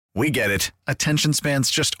We get it. Attention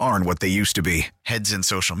spans just aren't what they used to be. Heads in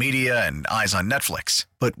social media and eyes on Netflix.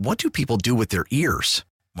 But what do people do with their ears?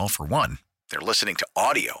 Well, for one, they're listening to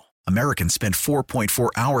audio. Americans spend 4.4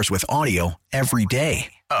 hours with audio every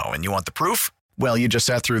day. Oh, and you want the proof? Well, you just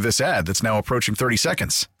sat through this ad that's now approaching 30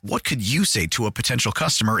 seconds. What could you say to a potential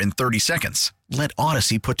customer in 30 seconds? Let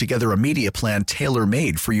Odyssey put together a media plan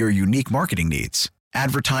tailor-made for your unique marketing needs.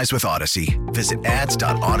 Advertise with Odyssey. Visit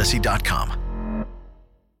ads.odyssey.com.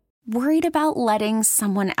 Worried about letting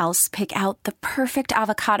someone else pick out the perfect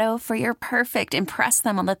avocado for your perfect impress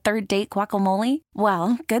them on the third date guacamole?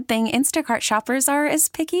 Well, good thing Instacart shoppers are as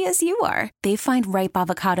picky as you are. They find ripe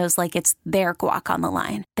avocados like it's their guac on the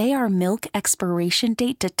line. They are milk expiration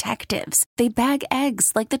date detectives. They bag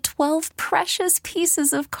eggs like the 12 precious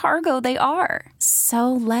pieces of cargo they are.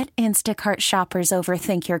 So let Instacart shoppers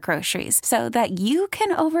overthink your groceries so that you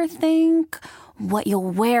can overthink what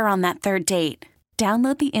you'll wear on that third date.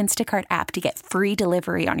 Download the Instacart app to get free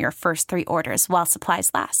delivery on your first 3 orders while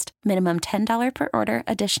supplies last. Minimum $10 per order.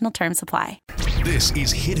 Additional terms apply. This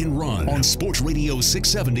is Hit and Run on Sports Radio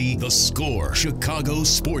 670, The Score, Chicago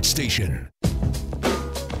sports station.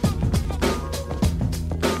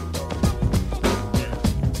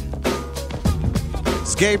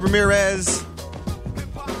 It's Gabe Ramirez,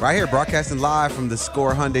 right here, broadcasting live from the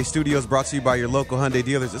Score Hyundai Studios, brought to you by your local Hyundai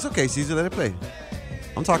dealers. It's okay, Caesar, let it play.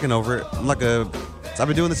 I'm talking over it. I've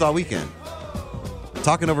been doing this all weekend.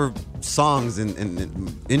 Talking over songs and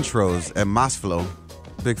intros at Masflow.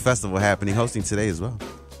 Big festival happening, hosting today as well.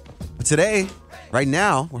 But today, right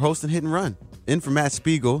now, we're hosting Hit and Run. In for Matt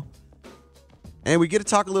Spiegel. And we get to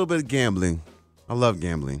talk a little bit of gambling. I love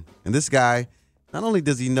gambling. And this guy, not only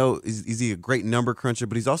does he know, is he a great number cruncher,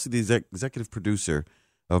 but he's also the executive producer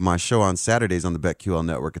of my show on Saturdays on the BetQL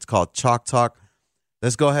Network. It's called Chalk Talk.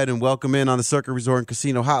 Let's go ahead and welcome in on the Circuit Resort and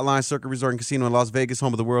Casino Hotline. Circuit Resort and Casino in Las Vegas,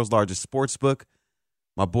 home of the world's largest sports book.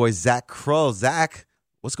 My boy, Zach Krull. Zach,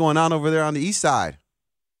 what's going on over there on the east side?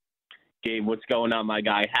 Gabe, what's going on, my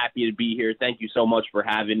guy? Happy to be here. Thank you so much for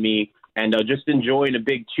having me. And just enjoying a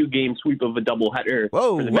big 2-game sweep of a doubleheader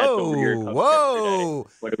for the Mets over here. Whoa.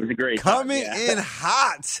 But it was a great Coming in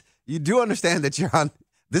hot. You do understand that you're on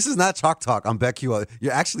 – this is not Chalk Talk on BetQL.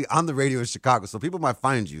 You're actually on the radio in Chicago, so people might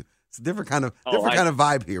find you. It's a different kind of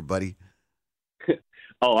vibe here, buddy.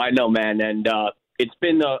 Oh, I know, man. And it's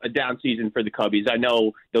been a down season for the Cubbies. I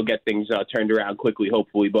know they'll get things turned around quickly,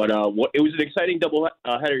 hopefully. But it was an exciting double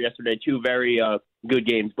header yesterday. 2 very good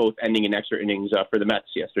games, both ending in extra innings for the Mets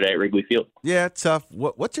yesterday at Wrigley Field. Yeah, tough.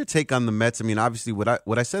 What's your take on the Mets? I mean, obviously, what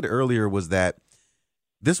I said earlier was that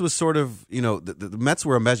this was sort of, the Mets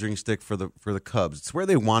were a measuring stick for the Cubs. It's where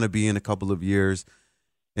they want to be in a couple of years.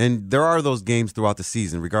 And there are those games throughout the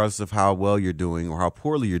season, regardless of how well you're doing or how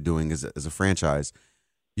poorly you're doing as a franchise.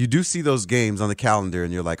 You do see those games on the calendar,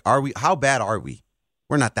 and you're like, how bad are we?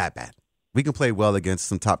 We're not that bad. We can play well against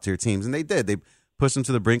some top-tier teams, and they did. They pushed them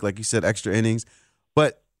to the brink, like you said, extra innings.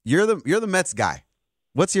 But you're the Mets guy.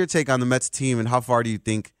 What's your take on the Mets team, and how far do you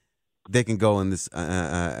think they can go in this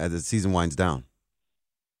as the season winds down?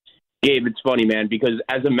 Gabe, it's funny, man, because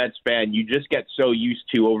as a Mets fan, you just get so used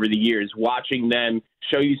to over the years watching them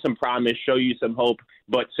show you some promise, show you some hope,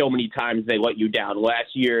 but so many times they let you down. Last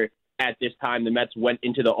year at this time, the Mets went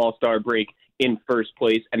into the All-Star break in first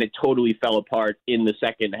place, and it totally fell apart in the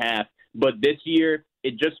second half. But this year,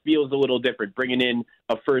 it just feels a little different, bringing in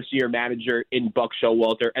a first-year manager in Buck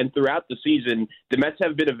Showalter. And throughout the season, the Mets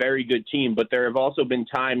have been a very good team, but there have also been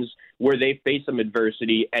times where they face some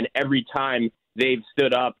adversity, and every time they've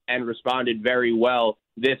stood up and responded very well.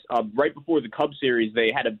 This right before the Cubs series,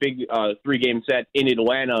 they had a big 3-game set in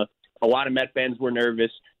Atlanta. A lot of Met fans were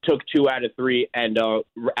nervous, took 2 out of 3, and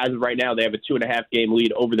as of right now, they have a 2.5-game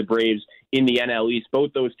lead over the Braves in the NL East.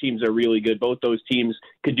 Both those teams are really good. Both those teams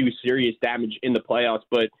could do serious damage in the playoffs,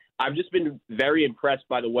 but I've just been very impressed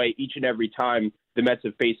by the way each and every time the Mets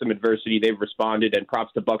have faced some adversity, they've responded, and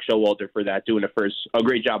props to Buck Showalter for that, doing a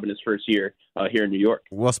great job in his first year here in New York.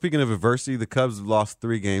 Well, speaking of adversity, the Cubs have lost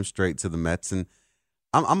 3 games straight to the Mets, and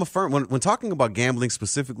I'm a firm when talking about gambling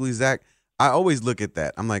specifically, Zach. I always look at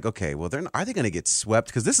that. I'm like, okay, well, are they going to get swept?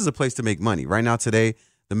 Because this is a place to make money. Right now, today,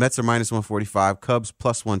 the Mets are minus 145, Cubs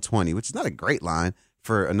plus 120, which is not a great line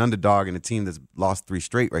for an underdog and a team that's lost 3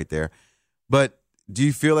 straight right there. But do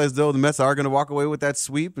you feel as though the Mets are going to walk away with that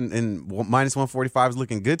sweep and minus 145 is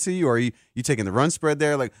looking good to you? Or are you taking the run spread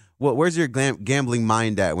there? Like, where's your gambling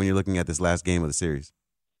mind at when you're looking at this last game of the series?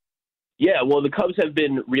 Yeah, well, the Cubs have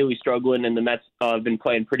been really struggling, and the Mets have been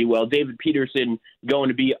playing pretty well. David Peterson going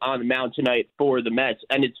to be on the mound tonight for the Mets.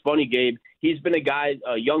 And it's funny, Gabe, he's been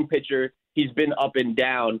a young pitcher. He's been up and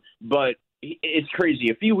down, but it's crazy.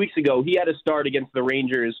 A few weeks ago, he had a start against the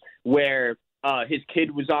Rangers where his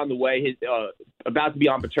kid was on the way, about to be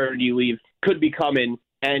on paternity leave, could be coming,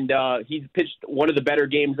 and he's pitched one of the better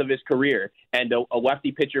games of his career, and a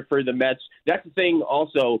lefty pitcher for the Mets. That's the thing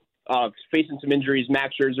also, facing some injuries.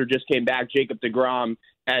 Max Scherzer just came back, Jacob deGrom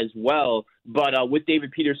as well. But with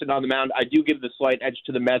David Peterson on the mound, I do give the slight edge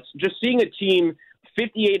to the Mets. Just seeing a team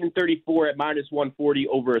 58-34 at -140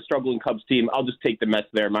 over a struggling Cubs team, I'll just take the Mets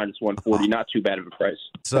there, -140. Not too bad of a price.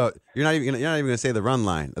 So you're not even going to say the run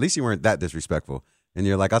line. At least you weren't that disrespectful. And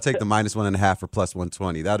you're like, I'll take the -1.5 for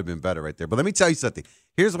 +120. That would have been better right there. But let me tell you something.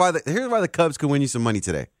 Here's why the Cubs can win you some money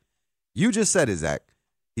today. You just said it, Zach.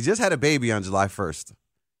 He just had a baby on July 1st.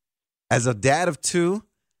 As a dad of two,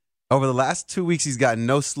 over the last 2 weeks, he's gotten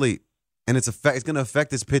no sleep. And it's going to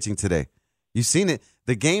affect his pitching today. You've seen it.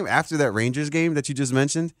 The game after that Rangers game that you just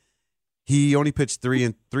mentioned, he only pitched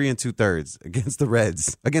 3 2/3 against the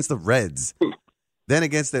Reds. Then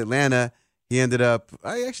against Atlanta, he ended up,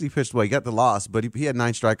 I actually pitched well. He got the loss, but he had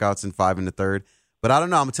 9 strikeouts and 5 in the third. But I don't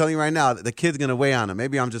know. I'm telling you right now, the kid's going to weigh on him.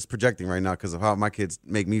 Maybe I'm just projecting right now because of how my kids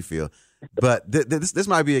make me feel. But this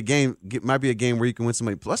might be a game. Might be a game where you can win some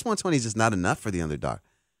money. +120 is just not enough for the underdog.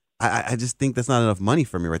 I just think that's not enough money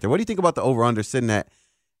for me right there. What do you think about the over/under sitting at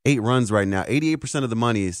 8 runs right now? 88% of the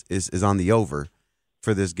money is on the over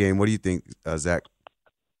for this game. What do you think, Zach?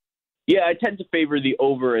 Yeah, I tend to favor the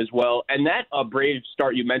over as well. And that brave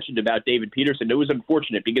start you mentioned about David Peterson, it was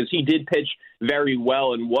unfortunate because he did pitch very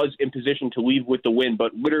well and was in position to leave with the win.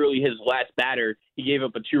 But literally his last batter, he gave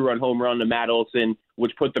up a 2-run home run to Matt Olson,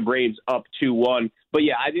 which put the Braves up 2-1. But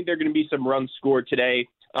yeah, I think there are going to be some runs scored today.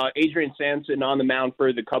 Adrian Sampson on the mound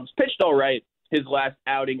for the Cubs pitched all right his last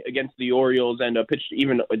outing against the Orioles and pitched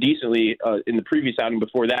even decently in the previous outing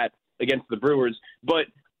before that against the Brewers. But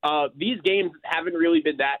these games haven't really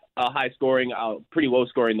been that high scoring, pretty low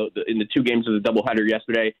scoring in the 2 games of the doubleheader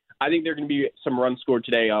yesterday. I think there are going to be some runs scored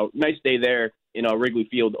today. Nice day there in Wrigley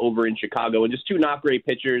Field over in Chicago. And just 2 not great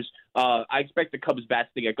pitchers. I expect the Cubs bats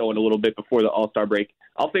to get going a little bit before the All-Star break.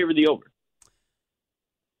 I'll favor the over.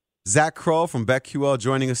 Zach Kroll from BetQL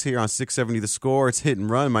joining us here on 670 The Score. It's Hit and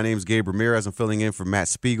Run. My name is Gabe Ramirez. I'm filling in for Matt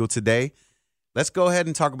Spiegel today. Let's go ahead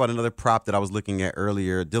and talk about another prop that I was looking at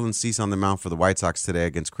earlier. Dylan Cease on the mound for the White Sox today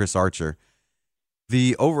against Chris Archer.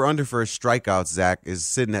 The over-under for his strikeouts, Zach, is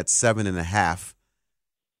sitting at 7.5.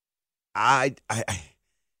 I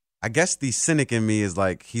guess the cynic in me is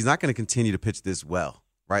like, he's not going to continue to pitch this well,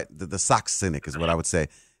 right? The Sox cynic is what I would say.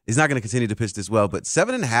 He's not going to continue to pitch this well, but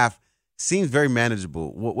 7.5 seems very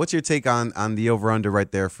manageable. What's your take on the over-under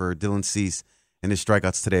right there for Dylan Cease and his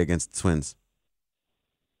strikeouts today against the Twins?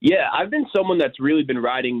 Yeah, I've been someone that's really been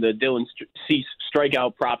riding the Dylan Cease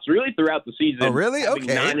strikeout props really throughout the season. Oh, really?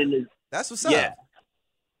 Okay. That's what's up. Yeah.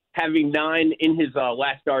 Having 9 in his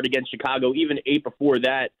last start against Chicago, even 8 before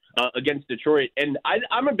that against Detroit. And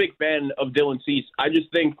I'm a big fan of Dylan Cease. I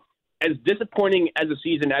just think as disappointing as a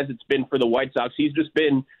season as it's been for the White Sox, he's just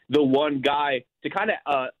been the one guy to kind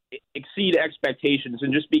of exceed expectations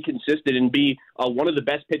and just be consistent and be one of the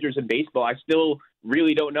best pitchers in baseball. I still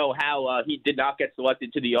really don't know how he did not get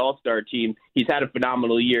selected to the All-Star team. He's had a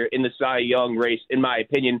phenomenal year in the Cy Young race, in my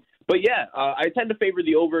opinion. But yeah, I tend to favor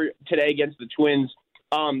the over today against the Twins.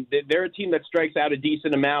 They're a team that strikes out a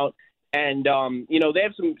decent amount. And, they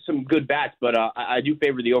have some good bats, but I do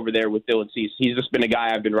favor the over there with Dylan Cease. He's just been a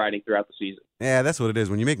guy I've been riding throughout the season. Yeah, that's what it is.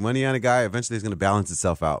 When you make money on a guy, eventually it's going to balance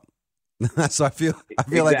itself out. So I feel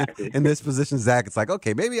exactly. Like in this position, Zach, it's like,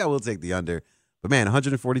 okay, maybe I will take the under. But, man,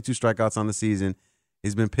 142 strikeouts on the season.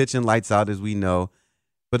 He's been pitching lights out, as we know.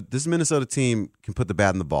 But this Minnesota team can put the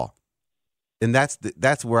bat in the ball. And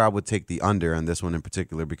that's where I would take the under on this one in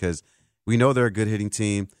particular because we know they're a good hitting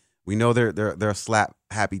team. We know they're a slap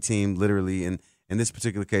happy team, literally. And in this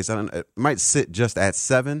particular case, it might sit just at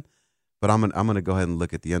 7, but I'm gonna go ahead and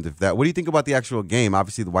look at the end of that. What do you think about the actual game?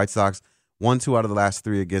 Obviously, the White Sox won 2 out of the last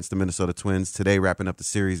 3 against the Minnesota Twins today, wrapping up the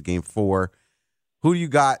series, Game 4. Who do you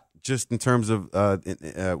got just in terms of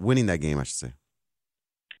winning that game? I should say.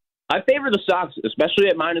 I favor the Sox, especially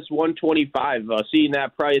at -125. Seeing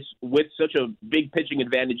that price with such a big pitching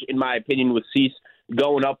advantage, in my opinion, with Cease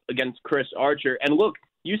going up against Chris Archer. And look,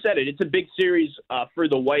 you said it. It's a big series for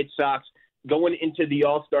the White Sox going into the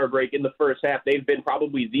All-Star break in the first half. They've been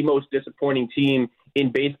probably the most disappointing team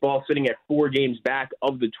in baseball, sitting at 4 games back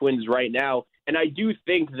of the Twins right now. And I do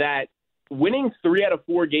think that winning 3 out of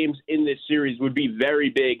 4 games in this series would be very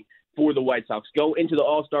big for the White Sox. Go into the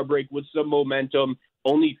All-Star break with some momentum.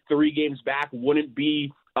 Only 3 games back wouldn't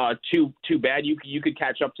be too bad. You could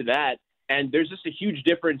catch up to that. And there's just a huge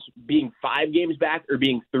difference being 5 games back or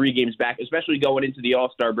being 3 games back, especially going into the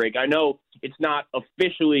All-Star break. I know it's not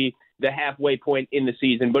officially the halfway point in the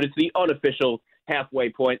season, but it's the unofficial halfway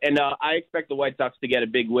point. And I expect the White Sox to get a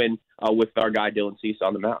big win with our guy Dylan Cease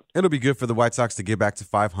on the mound. It'll be good for the White Sox to get back to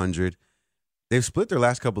 500. They've split their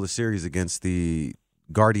last couple of series against the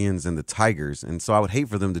Guardians and the Tigers, and so I would hate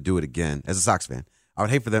for them to do it again as a Sox fan. I would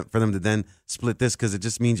hate for them to then split this because it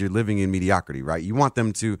just means you're living in mediocrity, right? You want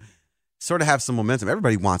them to sort of have some momentum.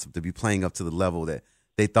 Everybody wants them to be playing up to the level that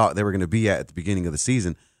they thought they were going to be at the beginning of the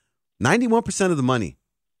season. 91% of the money,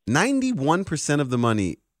 91% of the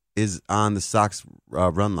money is on the Sox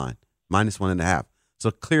run line, -1.5.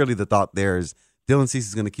 So clearly the thought there is Dylan Cease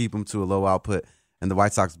is going to keep them to a low output, and the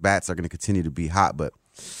White Sox bats are going to continue to be hot. But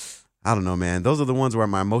I don't know, man. Those are the ones where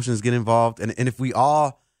my emotions get involved. And if we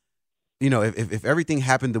all, if everything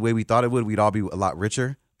happened the way we thought it would, we'd all be a lot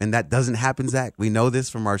richer. And that doesn't happen, Zach. We know this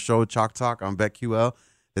from our show, Chalk Talk on BetQL,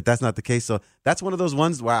 that's not the case. So that's one of those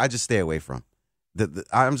ones where I just stay away from.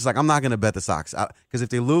 I'm just like, I'm not going to bet the Sox. Because if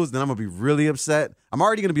they lose, then I'm going to be really upset. I'm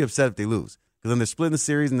already going to be upset if they lose. Because then they're splitting the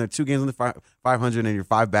series and they're 2 games under 500 and you're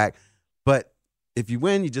 5 back. But if you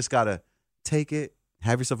win, you just got to take it,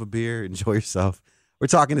 have yourself a beer, enjoy yourself. We're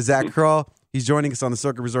talking to Zach Kroll. He's joining us on the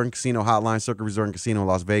Circuit Resort and Casino Hotline, Circuit Resort and Casino in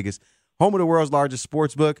Las Vegas, home of the world's largest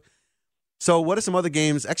sports book. So what are some other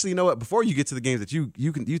games? Actually, you know what? Before you get to the games that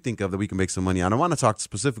you think of that we can make some money on, I want to talk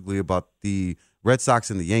specifically about the Red Sox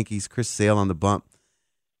and the Yankees. Chris Sale on the bump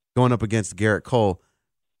going up against Garrett Cole.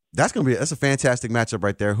 That's a fantastic matchup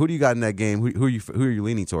right there. Who do you got in that game? Who are you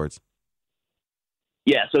leaning towards?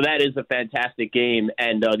 Yeah, so that is a fantastic game,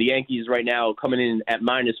 and the Yankees right now coming in at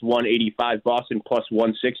 -185, Boston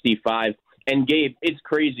 +165. And Gabe, it's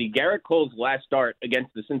crazy. Garrett Cole's last start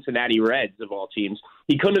against the Cincinnati Reds, of all teams,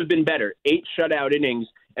 he couldn't have been better. 8 shutout innings,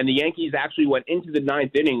 and the Yankees actually went into the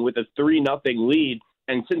 9th inning with a 3-0 lead,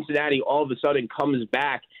 and Cincinnati all of a sudden comes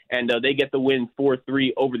back, and they get the win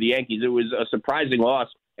 4-3 over the Yankees. It was a surprising loss.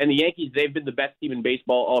 And the Yankees, they've been the best team in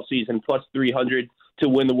baseball all season, +300 to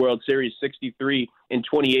win the World Series,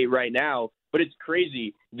 63-28 right now. But it's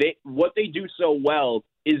crazy. What they do so well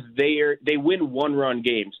is they win 1-run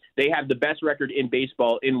games. They have the best record in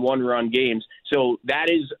baseball in 1-run games. So that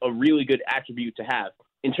is a really good attribute to have.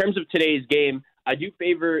 In terms of today's game, I do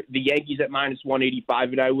favor the Yankees at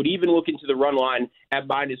 -185, and I would even look into the run line at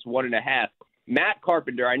 -1.5. Matt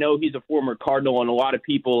Carpenter, I know he's a former Cardinal, and a lot of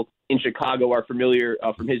people in Chicago are familiar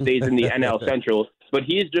from his days in the NL Central, but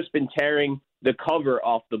he has just been tearing the cover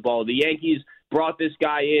off the ball. The Yankees brought this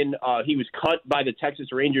guy in. He was cut by the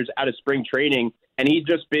Texas Rangers out of spring training, and he's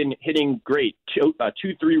just been hitting great. 2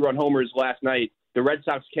 3-run homers last night. The Red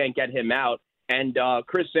Sox can't get him out. And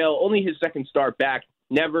Chris Sale, only his second start back,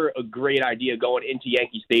 never a great idea going into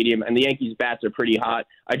Yankee Stadium, and the Yankees' bats are pretty hot.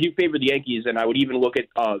 I do favor the Yankees, and I would even look at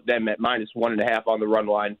them at -1.5 on the run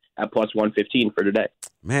line at +115 for today.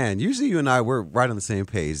 Man, usually you and I, we're right on the same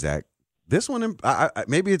page, Zach. This one,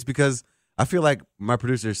 maybe it's because I feel like my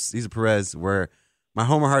producer, Cesar Perez, where my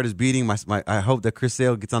homer heart is beating. I hope that Chris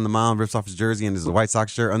Sale gets on the mound, rips off his jersey, and there's a White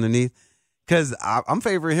Sox shirt underneath. Because I'm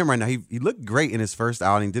favoring him right now. He looked great in his first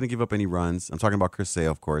outing, didn't give up any runs. I'm talking about Chris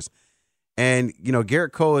Sale, of course. And,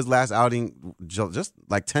 Garrett Cole, his last outing just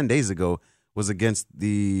like 10 days ago, was against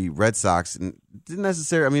the Red Sox. And didn't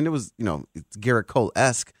necessarily, it was, it's Garrett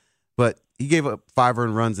Cole-esque, but he gave up 5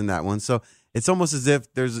 earned runs in that one. So it's almost as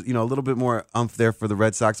if there's, a little bit more umph there for the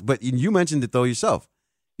Red Sox. But you mentioned it, though, yourself.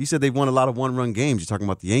 You said they've won a lot of 1-run games. You're talking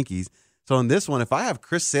about the Yankees. So in this one, if I have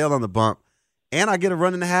Chris Sale on the bump and I get a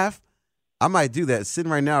 1.5, I might do that.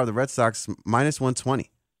 Sitting right now, the Red Sox -120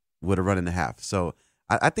 with a 1.5. So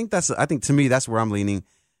I think to me, that's where I'm leaning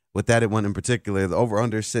with that one in particular. The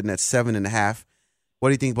over-under sitting at 7.5. What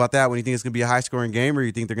do you think about that? When you think it's going to be a high-scoring game, or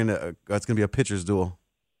you think it's going to be a pitcher's duel?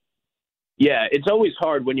 Yeah, it's always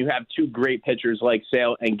hard when you have 2 great pitchers like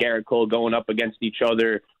Sale and Garrett Cole going up against each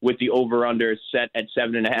other with the over-under set at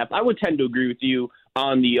 7.5. I would tend to agree with you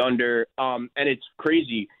on the under, and it's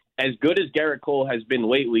crazy. As good as Garrett Cole has been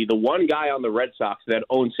lately, the one guy on the Red Sox that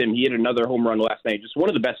owns him, he hit another home run last night, just one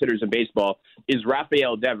of the best hitters in baseball, is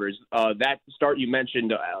Rafael Devers. That start you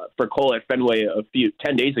mentioned for Cole at Fenway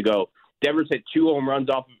 10 days ago, Devers hit 2 home runs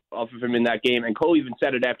off of him in that game, and Cole even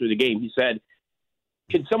said it after the game. He said,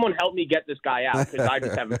 "Can someone help me get this guy out? Because I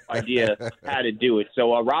just have no idea how to do it."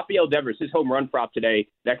 So Rafael Devers, his home run prop today,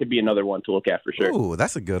 that could be another one to look at for sure. Ooh,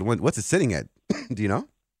 that's a good one. What's it sitting at? Do you know?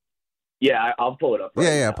 Yeah, I'll pull it up.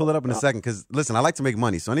 I'll pull it up in a second because, listen, I like to make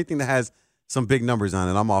money. So anything that has some big numbers on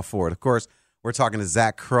it, I'm all for it. Of course, we're talking to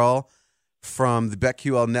Zach Kroll from the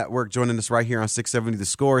BetQL Network, joining us right here on 670 The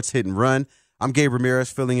Score. It's Hit and Run. I'm Gabe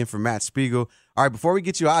Ramirez, filling in for Matt Spiegel. All right, before we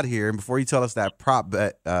get you out of here and before you tell us that prop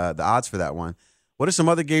bet, the odds for that one, what are some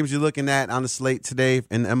other games you're looking at on the slate today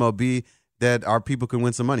in MLB that our people can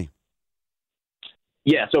win some money?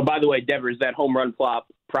 Yeah, so by the way, Devers, that home run prop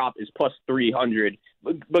is plus 300.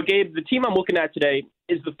 But Gabe, the team I'm looking at today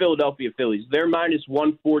is the Philadelphia Phillies. They're minus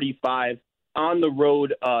 145 on the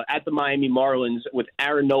road at the Miami Marlins with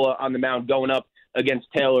Aaron Nola on the mound going up against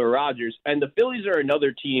Taylor Rogers. And the Phillies are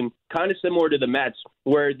another team kind of similar to the Mets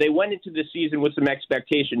where they went into the season with some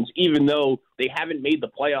expectations, even though they haven't made the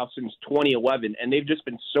playoffs since 2011. And they've just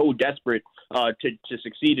been so desperate to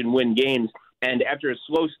succeed and win games. And after a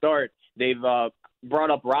slow start, they've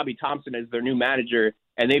brought up Robbie Thompson as their new manager,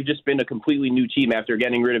 and they've just been a completely new team after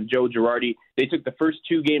getting rid of Joe Girardi. They took the first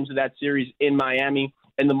 2 games of that series in Miami,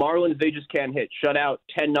 and the Marlins, they just can't hit. Shut out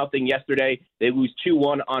 10-0 yesterday. They lose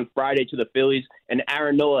 2-1 on Friday to the Phillies, and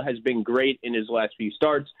Aaron Nola has been great in his last few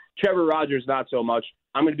starts. Trevor Rogers, not so much.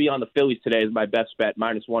 I'm going to be on the Phillies today as my best bet,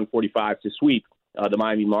 minus 145 to sweep the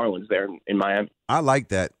Miami Marlins there in Miami. I like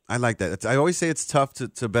that. I always say it's tough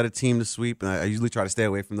to bet a team to sweep, and I usually try to stay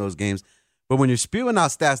away from those games. But when you're spewing out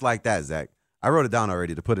stats like that, Zach, I wrote it down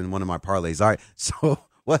already to put in one of my parlays. All right, so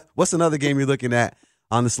what's another game you're looking at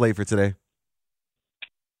on the slate for today?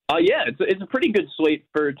 Yeah, it's a pretty good slate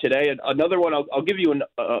for today. Another one, I'll give you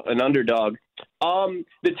an underdog.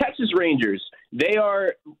 The Texas Rangers, they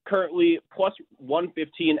are currently plus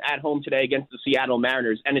 115 at home today against the Seattle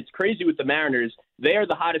Mariners. And it's crazy with the Mariners. They are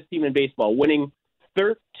the hottest team in baseball, winning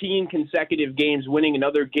 13 consecutive games, winning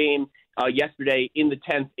another game yesterday in the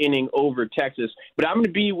 10th inning over Texas. But I'm going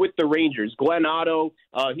to be with the Rangers. Glenn Otto,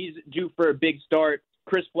 he's due for a big start.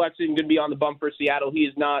 Chris Flexen going to be on the bump for Seattle. He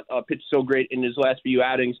has not pitched so great in his last few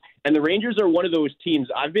outings. And the Rangers are one of those teams.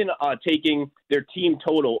 I've been taking their team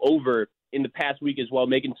total over in the past week as well,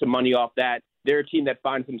 making some money off that. They're a team that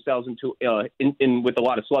finds themselves into with a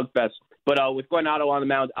lot of slugfests. But with Glenn Otto on the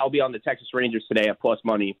mound, I'll be on the Texas Rangers today at plus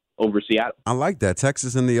money over Seattle. I like that.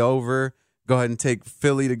 Texas in the over. Go ahead and take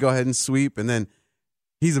Philly to go ahead and sweep. And then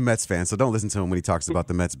he's a Mets fan, so don't listen to him when he talks about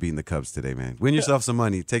the Mets beating the Cubs today, man. Win yourself some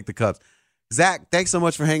money. Take the Cubs. Zach, thanks so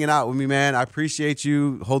much for hanging out with me, man. I appreciate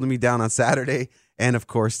you holding me down on Saturday and, of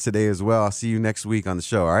course, today as well. I'll see you next week on the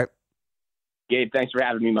show, all right? Gabe, thanks for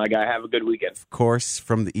having me, my guy. Have a good weekend. Of course,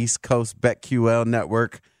 from the East Coast BetQL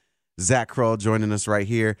Network, Zach Kroll joining us right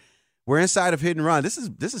here. We're inside of Hit and Run. This is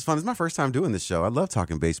fun. This is my first time doing this show. I love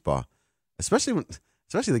talking baseball, especially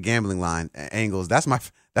the gambling line angles. That's my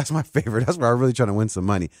favorite. That's where I'm really trying to win some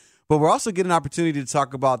money. But we're also getting an opportunity to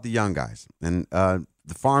talk about the young guys and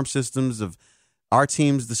the farm systems of our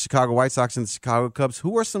teams, the Chicago White Sox and the Chicago Cubs.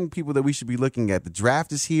 Who are some people that we should be looking at? The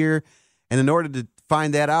draft is here, and in order to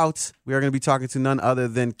find that out, we are going to be talking to none other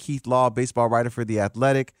than Keith Law, baseball writer for The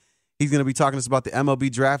Athletic. He's going to be talking to us about the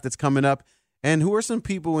MLB draft that's coming up, and who are some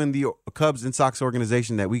people in the Cubs and Sox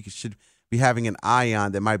organization that we should be having an eye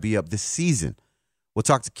on that might be up this season. We'll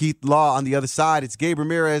talk to Keith Law on the other side. It's Gabe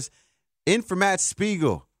Ramirez in for Matt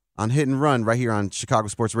Spiegel on Hit and Run right here on Chicago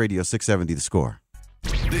Sports Radio 670 The Score.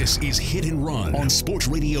 This is Hit and Run on Sports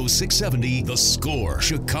Radio 670, The Score,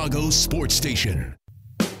 Chicago Sports Station.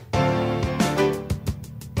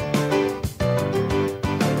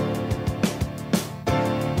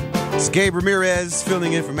 It's Gabe Ramirez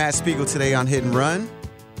filling in for Matt Spiegel today on Hit and Run.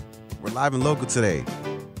 We're live and local today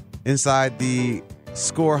inside the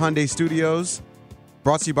Score Hyundai Studios,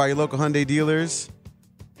 brought to you by your local Hyundai dealers.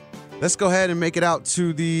 Let's go ahead and make it out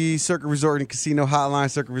to the Circuit Resort and Casino Hotline.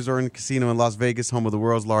 Circuit Resort and Casino in Las Vegas, home of the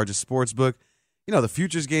world's largest sports book. You know, the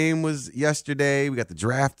Futures game was yesterday. We got the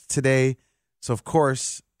draft today. So, of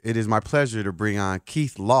course, it is my pleasure to bring on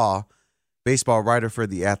Keith Law, baseball writer for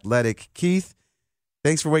The Athletic. Keith,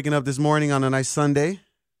 thanks for waking up this morning on a nice Sunday.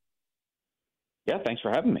 Yeah, thanks for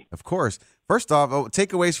having me. Of course. First off,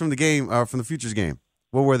 takeaways from the game, from the Futures game.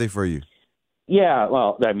 What were they for you? Yeah,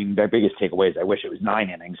 well, I mean, my biggest takeaway is I wish it was 9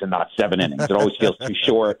 innings and not 7 innings. It always feels too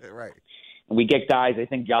short. Right. And we get guys, I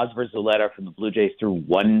think Yasver Zaleta from the Blue Jays threw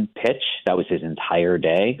 1 pitch. That was his entire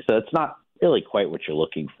day. So it's not really quite what you're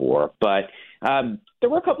looking for. But there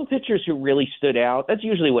were a couple pitchers who really stood out. That's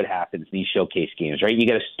usually what happens in these showcase games, right? You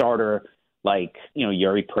get a starter like,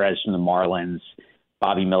 Yuri Perez from the Marlins,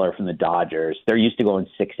 Bobby Miller from the Dodgers. They're used to going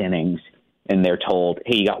 6 innings. And they're told,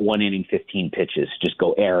 hey, you got 1 inning, 15 pitches. Just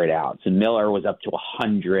go air it out. So Miller was up to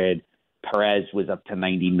 100. Perez was up to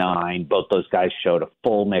 99. Both those guys showed a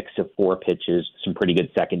full mix of 4 pitches, some pretty good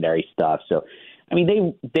secondary stuff. So, I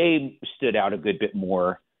mean, they stood out a good bit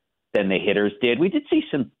more than the hitters did. We did see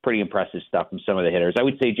some pretty impressive stuff from some of the hitters. I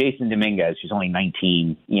would say Jason Dominguez, who's only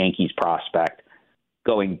 19, Yankees prospect,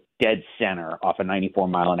 going dead center off a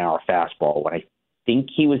 94-mile-an-hour fastball when I think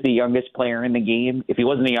he was the youngest player in the game. If he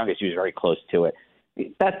wasn't the youngest, he was very close to it.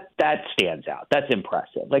 That stands out. That's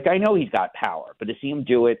impressive. Like, I know he's got power, but to see him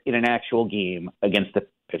do it in an actual game against the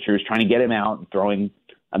pitchers trying to get him out and throwing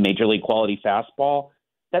a major league quality fastball,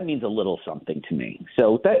 that means a little something to me.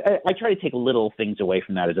 So I try to take little things away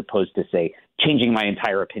from that as opposed to, say, changing my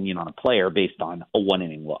entire opinion on a player based on a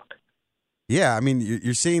one-inning look. Yeah, I mean,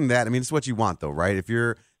 you're seeing that. I mean, it's what you want, though, right? If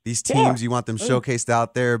you're these teams, you want them showcased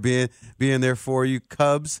out there, being there for you.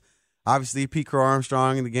 Cubs, obviously, Pete Crow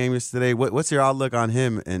Armstrong in the game yesterday. What's your outlook on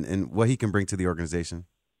him and what he can bring to the organization?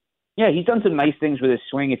 Yeah, he's done some nice things with his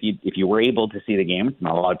swing. If you were able to see the game,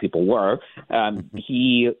 not a lot of people were.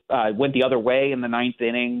 He went the other way in the ninth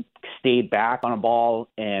inning, stayed back on a ball,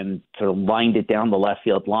 and sort of lined it down the left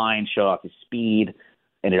field line, showed off his speed,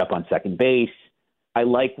 ended up on second base. I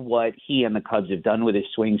like what he and the Cubs have done with his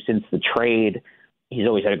swing since the trade. He's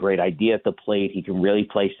always had a great idea at the plate. He can really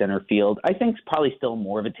play center field. I think he's probably still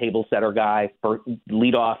more of a table setter guy, for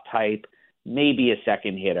leadoff type, maybe a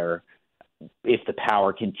second hitter if the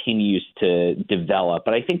power continues to develop.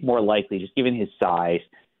 But I think more likely, just given his size,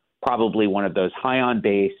 probably one of those high on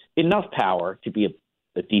base, enough power to be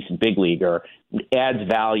a decent big leaguer, adds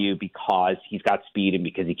value because he's got speed and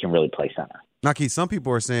because he can really play center. Now, Keith, some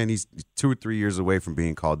people are saying he's 2 or 3 years away from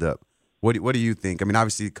being called up. What do you think? I mean,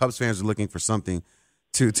 obviously, Cubs fans are looking for something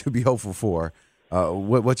to be hopeful for.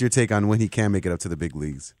 What's your take on when he can make it up to the big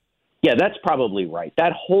leagues? Yeah, that's probably right.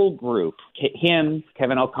 That whole group, him,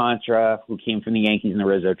 Kevin Alcantara, who came from the Yankees in the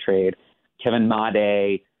Rizzo trade, Kevin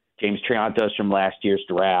Made, James Triantos from last year's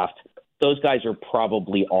draft, those guys are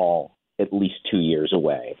probably all at least 2 years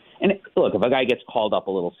away. And look, if a guy gets called up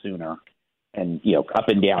a little sooner and, up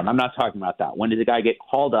and down, I'm not talking about that. When does a guy get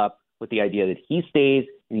called up with the idea that he stays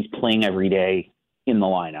and he's playing every day in the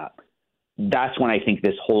lineup? That's when I think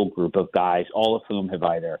this whole group of guys, all of whom have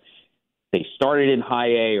either they started in high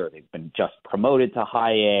A or they've been just promoted to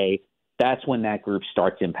high A, that's when that group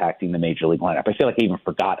starts impacting the major league lineup. I feel like I even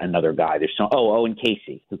forgot another guy. There's Owen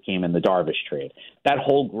Casey, who came in the Darvish trade. That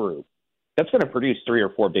whole group, that's going to produce 3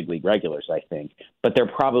 or 4 big league regulars, I think. But they're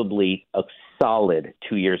probably a solid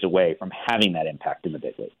 2 years away from having that impact in the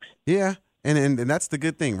big leagues. Yeah, and that's the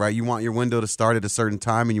good thing, right? You want your window to start at a certain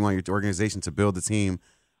time, and you want your organization to build a team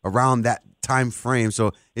around that time frame.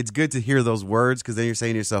 So it's good to hear those words because then you're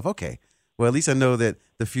saying to yourself, okay, well, at least I know that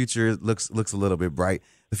the future looks a little bit bright.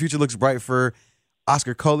 The future looks bright for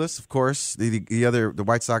Oscar Colas, of course, the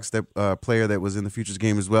White Sox player that was in the Futures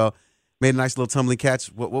game as well. Made a nice little tumbling catch.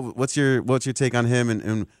 What's your take on him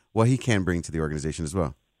and what he can bring to the organization as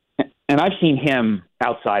well? And I've seen him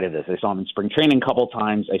outside of this. I saw him in spring training a couple of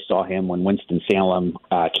times. I saw him when Winston-Salem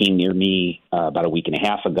came near me about a week and a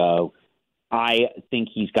half ago. I think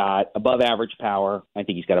he's got above average power. I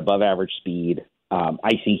think he's got above average speed.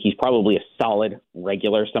 I think he's probably a solid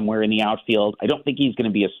regular somewhere in the outfield. I don't think he's going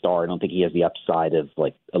to be a star. I don't think he has the upside of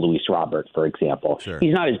like a Luis Robert, for example. Sure.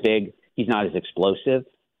 He's not as big. He's not as explosive.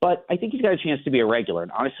 But I think he's got a chance to be a regular.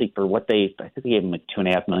 And honestly, for what I think they gave him like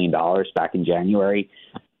 $2.5 million back in January.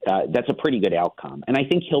 That's a pretty good outcome. And I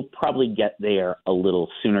think he'll probably get there a little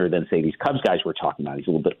sooner than, say, these Cubs guys we're talking about. He's a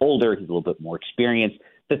little bit older. He's a little bit more experienced.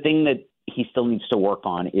 The thing that he still needs to work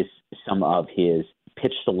on is some of his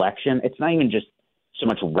pitch selection. It's not even just so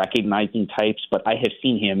much recognizing types, but I have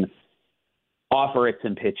seen him offer at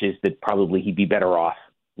some pitches that probably he'd be better off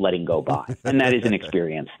letting go by. And that is an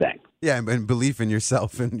experience thing. Yeah, and belief in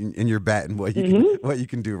yourself and in your bat and what you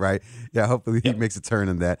can do, right? Yeah, hopefully he makes a turn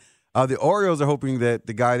in that. The Orioles are hoping that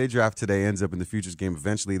the guy they draft today ends up in the Futures game.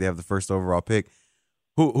 Eventually, they have the first overall pick.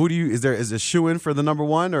 Who do you is a shoe-in for the number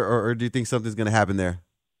one, or do you think something's going to happen there?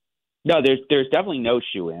 No, there's definitely no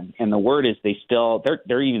shoe-in, and the word is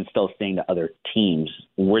they're even still saying to other teams,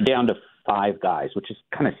 we're down to 5 guys, which is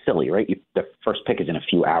kind of silly, right? The first pick is in a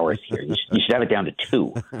few hours here. You should have it down to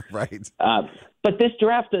 2. Right. But this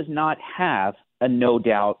draft does not have a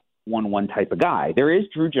no-doubt 1-1 type of guy. There is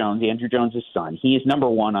Drew Jones, Andrew Jones' son. He is number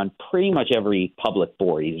 1 on pretty much every public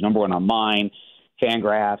board. He's number 1 on mine,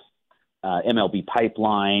 Fangraphs, MLB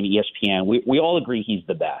Pipeline, ESPN. We all agree he's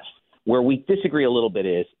the best. Where we disagree a little bit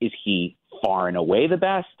is he far and away the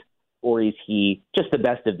best, or is he just the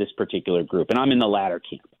best of this particular group? And I'm in the latter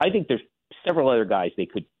camp. I think there's several other guys they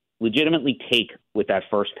could legitimately take with that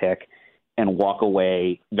first pick and walk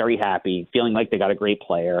away very happy, feeling like they got a great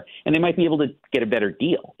player. And they might be able to get a better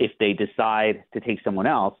deal if they decide to take someone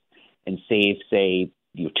else and save, say,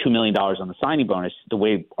 $2 million on the signing bonus. The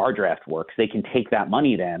way our draft works, they can take that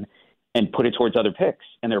money then and put it towards other picks.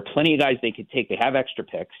 And there are plenty of guys they could take. They have extra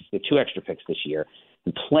picks. They have 2 extra picks this year.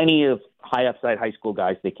 And plenty of high upside high school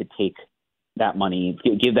guys they could take that money,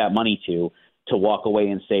 give that money to walk away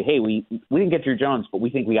and say, hey, we didn't get Drew Jones, but we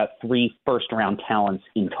think we got 3 first-round talents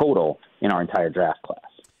in total in our entire draft class.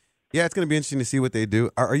 Yeah, it's going to be interesting to see what they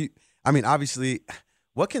do. Are you? I mean, obviously,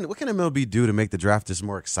 what can MLB do to make the draft just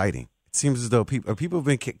more exciting? It seems as though people have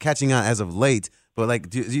been catching on as of late, But like,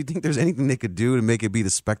 do you think there's anything they could do to make it be the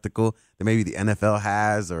spectacle that maybe the NFL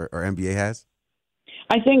has or NBA has?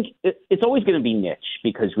 I think it's always going to be niche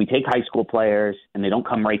because we take high school players and they don't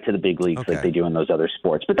come right to the big leagues like they do in those other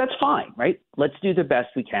sports. But that's fine, right? Let's do the best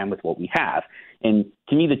we can with what we have. And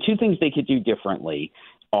to me, the two things they could do differently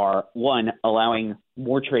are, one, allowing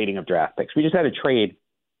more trading of draft picks. We just had a trade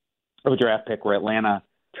of a draft pick where Atlanta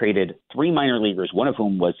traded 3 minor leaguers, one of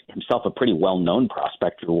whom was himself a pretty well-known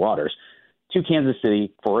prospect, Drew Waters, to Kansas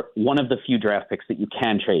City for one of the few draft picks that you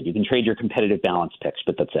can trade. You can trade your competitive balance picks,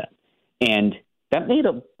 but that's it. And that made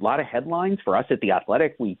a lot of headlines for us at The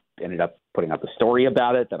Athletic. We ended up putting out the story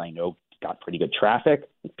about it that I know got pretty good traffic.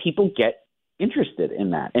 People get interested in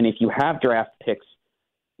that. And if you have draft picks,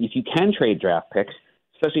 if you can trade draft picks,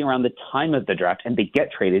 especially around the time of the draft, and they get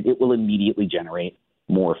traded, it will immediately generate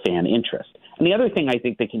more fan interest. And the other thing I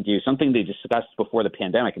think they can do, something they discussed before the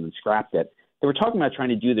pandemic and then scrapped it, they were talking about trying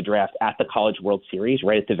to do the draft at the College World Series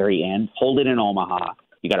right at the very end, hold it in Omaha.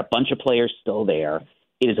 You got a bunch of players still there.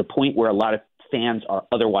 It is a point where a lot of fans are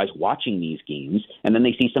otherwise watching these games, and then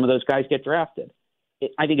they see some of those guys get drafted.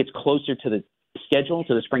 I think it's closer to the schedule,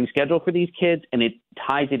 to the spring schedule for these kids, and it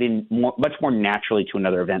ties it in much more naturally to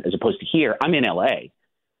another event as opposed to here. I'm in L.A.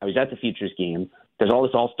 I was at the Futures game. There's all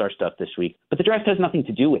this all-star stuff this week, but the draft has nothing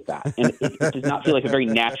to do with that, and it does not feel like a very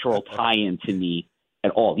natural tie-in to me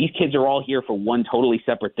at all. These kids are all here for one totally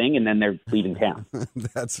separate thing, and then they're leaving town.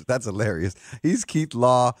 That's hilarious. He's Keith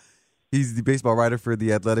Law. He's the baseball writer for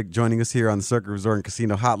The Athletic, joining us here on the Circuit Resort and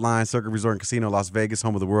Casino Hotline. Circuit Resort and Casino, Las Vegas,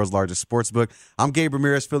 home of the world's largest sports book. I'm Gabe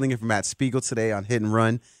Ramirez, filling in for Matt Spiegel today on Hit and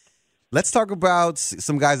Run. Let's talk about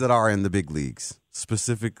some guys that are in the big leagues,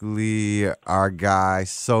 specifically our guy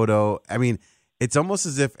Soto. I mean, it's almost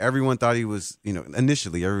as if everyone thought he was,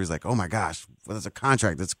 initially everybody was like, oh my gosh, well, that's a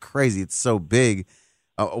contract. That's crazy. It's so big.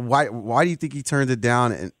 Why do you think he turned it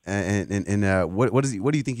down? And what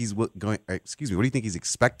do you think he's going? Excuse me. What do you think he's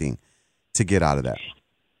expecting to get out of that?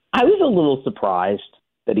 I was a little surprised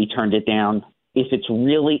that he turned it down. If it's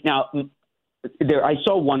really now, I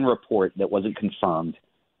saw one report that wasn't confirmed,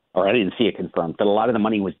 or I didn't see it confirmed, that a lot of the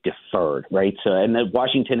money was deferred, right? So, and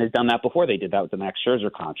Washington has done that before. They did that with the Max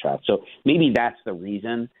Scherzer contract. So maybe that's the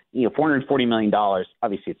reason. $440 million.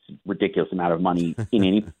 Obviously, it's a ridiculous amount of money in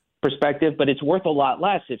any perspective, but it's worth a lot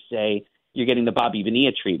less if, say, you're getting the Bobby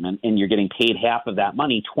Bonilla treatment and you're getting paid half of that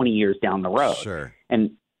money 20 years down the road. Sure.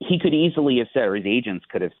 And he could easily have said, or his agents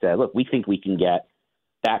could have said, look, we think we can get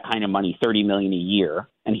that kind of money, $30 million a year,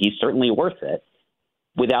 and he's certainly worth it,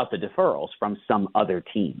 without the deferrals from some other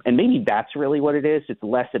team. And maybe that's really what it is. It's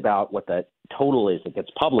less about what the total is that gets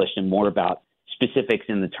published and more about specifics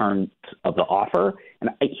in the terms of the offer. And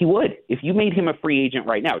he would, if you made him a free agent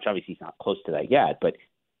right now, which obviously he's not close to that yet, but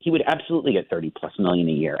he would absolutely get $30+ million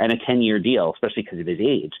a year and a 10-year deal, especially because of his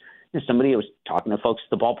age. Somebody was talking to folks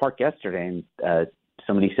at the ballpark yesterday, and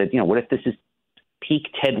somebody said, what if this is peak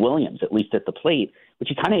Ted Williams, at least at the plate, which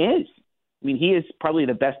he kind of is. I mean, he is probably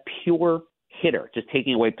the best pure hitter, just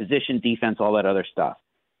taking away position, defense, all that other stuff.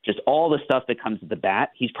 Just all the stuff that comes to the bat,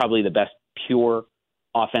 he's probably the best pure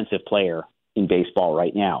offensive player in baseball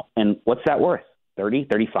right now. And what's that worth? 30,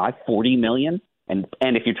 35, 40 million? And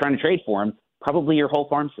if you're trying to trade for him, probably your whole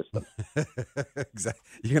farm system. Exactly.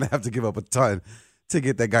 You're going to have to give up a ton to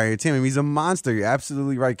get that guy on your team. I mean, he's a monster. You're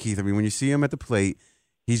absolutely right, Keith. I mean, when you see him at the plate,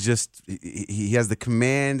 he's just he has the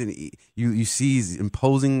command, and you see his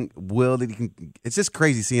imposing will that he can. It's just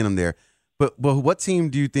crazy seeing him there. But what team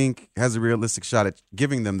do you think has a realistic shot at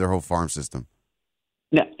giving them their whole farm system?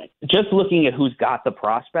 Now, just looking at who's got the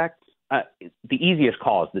prospects, the easiest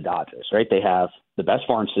call is the Dodgers, right? They have the best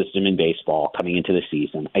farm system in baseball coming into the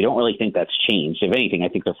season. I don't really think that's changed. If anything, I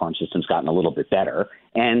think their farm system's gotten a little bit better,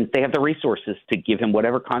 and they have the resources to give him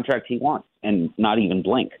whatever contract he wants and not even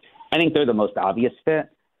blink. I think they're the most obvious fit.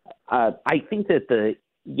 I think that the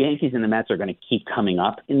Yankees and the Mets are going to keep coming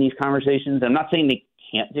up in these conversations. I'm not saying they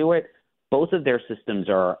can't do it. Both of their systems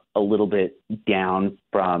are a little bit down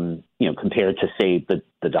from, compared to, say,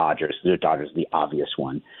 the Dodgers. The Dodgers are the obvious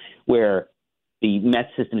one, where the Mets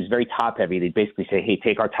system is very top-heavy. They basically say, hey,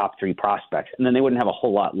 take our top 3 prospects, and then they wouldn't have a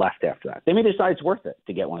whole lot left after that. They may decide it's worth it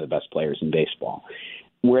to get one of the best players in baseball.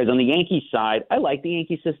 Whereas on the Yankees side, I like the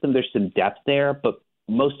Yankee system. There's some depth there, but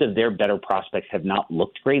most of their better prospects have not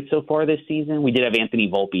looked great so far this season. We did have Anthony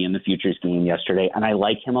Volpe in the Futures game yesterday, and I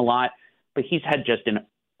like him a lot, but he's had just an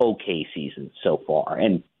okay season so far.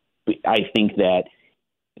 And I think that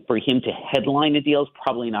for him to headline a deal is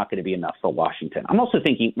probably not going to be enough for Washington. I'm also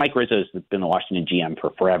thinking Mike Rizzo's been the Washington GM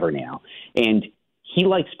for forever now, and he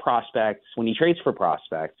likes prospects. When he trades for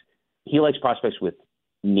prospects, he likes prospects with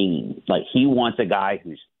name. Like, he wants a guy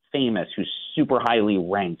who's famous, who's super highly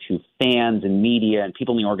ranked, who fans and media and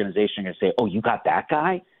people in the organization are going to say, oh, you got that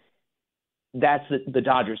guy? That's the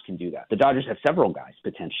Dodgers can do that. The Dodgers have several guys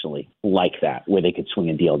potentially like that, where they could swing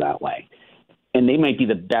a deal that way. And they might be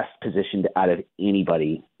the best positioned out of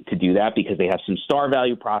anybody to do that because they have some star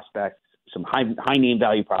value prospects, some high name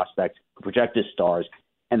value prospects who project as stars,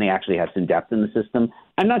 and they actually have some depth in the system.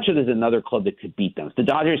 I'm not sure there's another club that could beat them. If the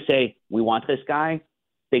Dodgers say, we want this guy,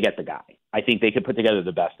 they get the guy. I think they could put together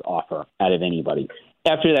the best offer out of anybody.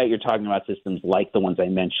 After that, you're talking about systems like the ones I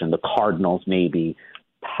mentioned, the Cardinals maybe,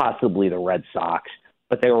 possibly the Red Sox,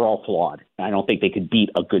 but they were all flawed. I don't think they could beat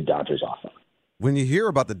a good Dodgers offer. When you hear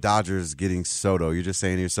about the Dodgers getting Soto, you're just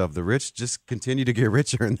saying to yourself, the rich just continue to get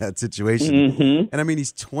richer in that situation. Mm-hmm. And I mean,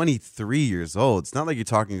 he's 23 years old. It's not like you're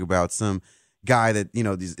talking about some guy that,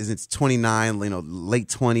 is 29, late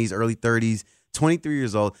 20s, early 30s, 23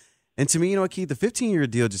 years old. And to me, Keith, the 15-year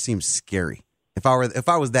deal just seems scary. If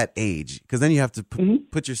I was that age, because then you have to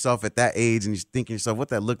put yourself at that age and you're thinking to yourself, what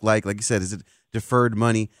that look like? Like you said, is it deferred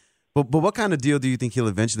money? But what kind of deal do you think he'll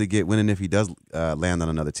eventually get when and if he does land on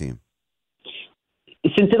another team?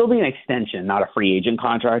 Since it'll be an extension, not a free agent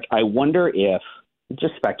contract, I wonder if,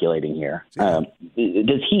 just speculating here,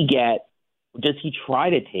 does he try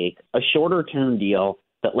to take a shorter term deal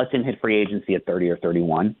that lets him hit free agency at 30 or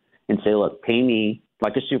 31 and say, look, pay me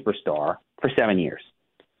like a superstar for 7 years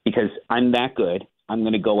because I'm that good. I'm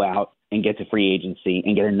going to go out and get to free agency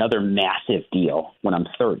and get another massive deal when I'm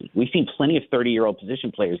 30. We've seen plenty of 30-year-old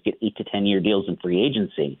position players get 8 to 10 year deals in free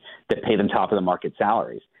agency that pay them top of the market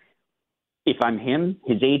salaries. If I'm him,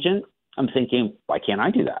 his agent, I'm thinking, why can't I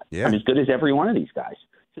do that? Yeah. I'm as good as every one of these guys.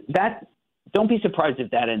 Don't be surprised if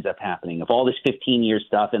that ends up happening, if all this 15-year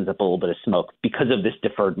stuff ends up a little bit of smoke because of this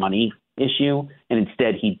deferred money issue, and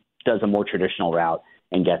instead he does a more traditional route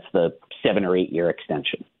and gets the 7 or 8 year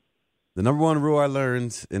extension. The number one rule I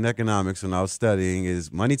learned in economics when I was studying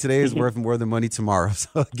is money today is worth more than money tomorrow.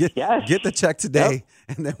 So get the check today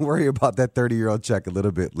and then worry about that 30-year-old check a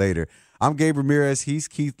little bit later. I'm Gabe Ramirez. He's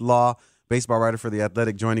Keith Law, baseball writer for The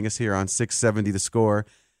Athletic, joining us here on 670 The Score.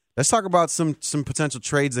 Let's talk about some potential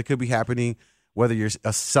trades that could be happening, whether you're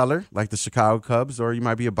a seller like the Chicago Cubs or you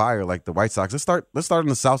might be a buyer like the White Sox. Let's start on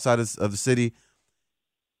the south side of the city.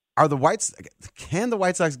 Can the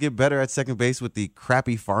White Sox get better at second base with the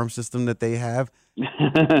crappy farm system that they have? They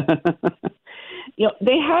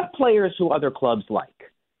have players who other clubs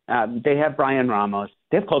like. They have Brian Ramos.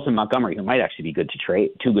 They have Colson Montgomery, who might actually be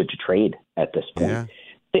too good to trade at this point. Yeah.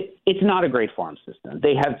 It's not a great farm system.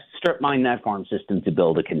 They have strip mined that farm system to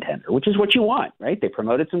build a contender, which is what you want, right? They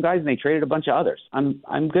promoted some guys and they traded a bunch of others.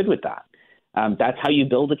 I'm good with that. That's how you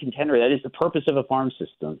build a contender. That is the purpose of a farm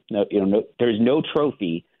system. There's no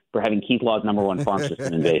trophy for having Keith Law's number one farm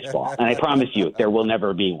system in baseball, and I promise you, there will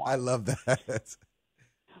never be one. I love that.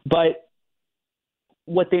 But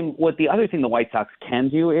what the other thing the White Sox can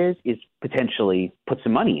do is potentially put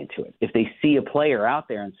some money into it. If they see a player out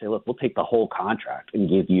there and say, look, we'll take the whole contract and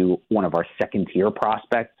give you one of our second-tier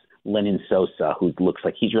prospects, Lenyn Sosa, who looks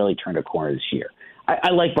like he's really turned a corner this year. I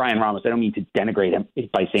like Brian Ramos. I don't mean to denigrate him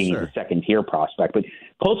by saying he's a second-tier prospect, but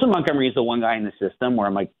Colson Montgomery is the one guy in the system where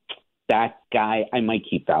I'm like, that guy, I might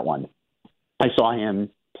keep that one. I saw him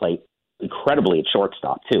play incredibly at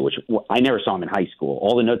shortstop, too, which I never saw him in high school.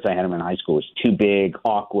 All the notes I had him in high school was too big,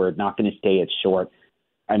 awkward, not going to stay at short.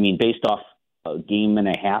 I mean, based off a game and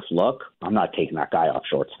a half look, I'm not taking that guy off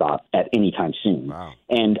shortstop at any time soon. Wow.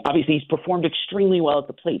 And obviously he's performed extremely well at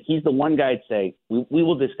the plate. He's the one guy I'd say, we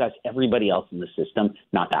will discuss everybody else in the system,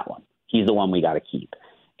 not that one. He's the one we got to keep.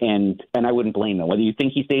 And I wouldn't blame him. Whether you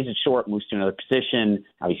think he stays at short, moves to another position,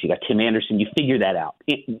 obviously you got Tim Anderson, you figure that out.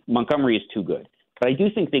 Montgomery is too good. But I do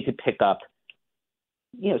think they could pick up,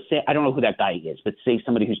 say, I don't know who that guy is, but say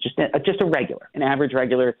somebody who's just a regular, an average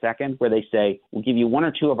regular at second, where they say, we'll give you one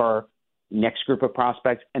or two of our next group of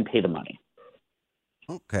prospects and pay the money.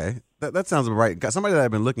 Okay. That sounds right. Somebody that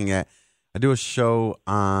I've been looking at, I do a show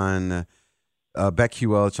on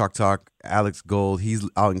BetQL, Chalk Talk, Alex Gold. He's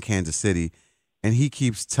out in Kansas City, and he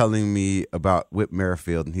keeps telling me about Whit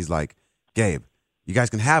Merrifield, and he's like, Gabe, you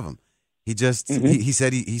guys can have him. He just he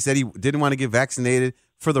said he didn't want to get vaccinated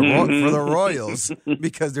for the Royals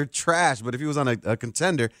because they're trash. But if he was on a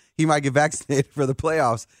contender, he might get vaccinated for the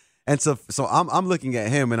playoffs. And so I'm looking at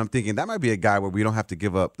him and I'm thinking that might be a guy where we don't have to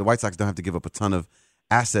give up. The White Sox don't have to give up a ton of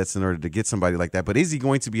assets in order to get somebody like that. But is he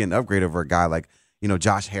going to be an upgrade over a guy like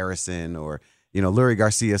Josh Harrison or Lurie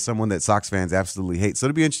Garcia, someone that Sox fans absolutely hate? So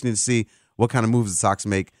it'll be interesting to see what kind of moves the Sox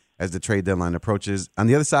make as the trade deadline approaches. On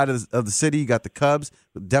the other side of the city, you got the Cubs,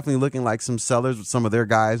 definitely looking like some sellers with some of their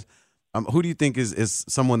guys. Who do you think is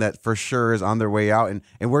someone that for sure is on their way out?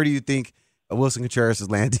 And where do you think Wilson Contreras is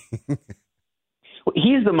landing?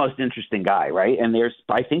 He's the most interesting guy, right? And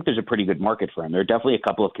I think there's a pretty good market for him. There are definitely a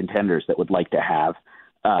couple of contenders that would like to have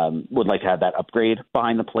that upgrade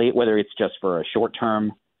behind the plate, whether it's just for a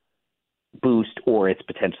short-term boost or it's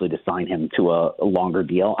potentially to sign him to a longer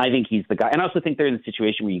deal. I think he's the guy. And I also think they're in the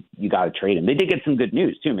situation where you got to trade him. They did get some good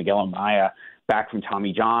news, too. Miguel Amaya back from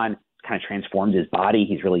Tommy John kind of transformed his body.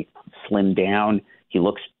 He's really slimmed down. He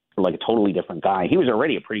looks like a totally different guy. He was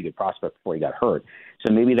already a pretty good prospect before he got hurt.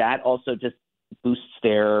 So maybe that also just boosts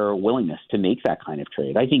their willingness to make that kind of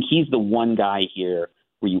trade. I think he's the one guy here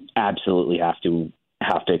where you absolutely have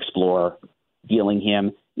to explore dealing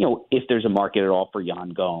him. If there's a market at all for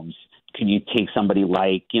Yan Gomes, can you take somebody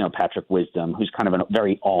like, Patrick Wisdom, who's kind of a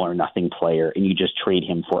very all or nothing player, and you just trade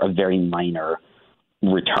him for a very minor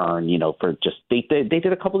return, for just they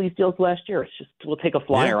did a couple of these deals last year. It's just we'll take a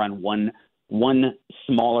flyer on one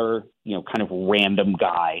smaller, kind of random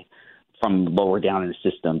guy from lower down in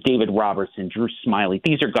the system. David Robertson, Drew Smiley.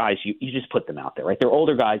 These are guys you just put them out there, right? They're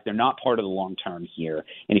older guys. They're not part of the long term here.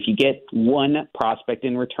 And if you get one prospect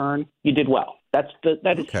in return, you did well. That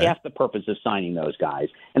is half the purpose of signing those guys.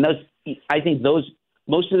 And I think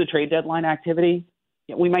most of the trade deadline activity,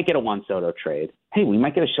 we might get a Juan Soto trade. Hey, we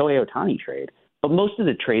might get a Shohei Ohtani trade. But most of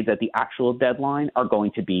the trades at the actual deadline are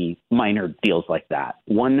going to be minor deals like that.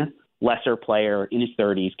 One lesser player in his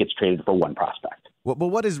 30s gets traded for one prospect. But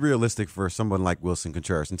what is realistic for someone like Wilson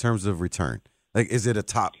Contreras in terms of return? Like, is it a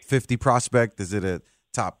top 50 prospect? Is it a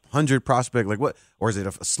top 100 prospect? Like what? Or is it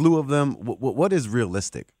a slew of them? What is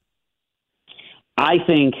realistic? I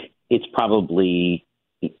think it's probably,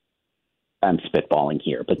 I'm spitballing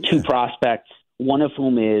here, but two prospects, one of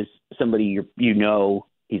whom is somebody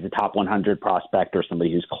he's a top 100 prospect or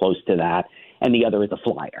somebody who's close to that, and the other is a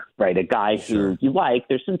flyer, right? A guy who you like.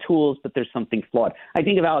 There's some tools, but there's something flawed. I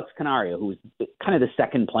think of Alex Canario, who was kind of the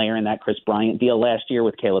second player in that Chris Bryant deal last year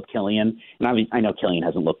with Caleb Killian. And I know Killian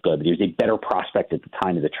hasn't looked good, but he was a better prospect at the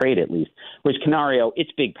time of the trade, at least. Whereas Canario,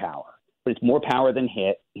 it's big power, but it's more power than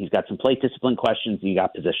hit. He's got some plate discipline questions, and you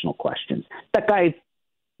got positional questions. That guy,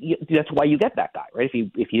 that's why you get that guy, right?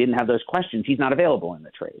 If he didn't have those questions, he's not available in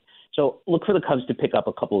the trade. So look for the Cubs to pick up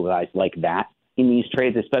a couple of guys like that in these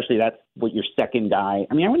trades, especially that's what your second guy.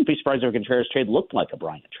 I mean, I wouldn't be surprised if a Contreras trade looked like a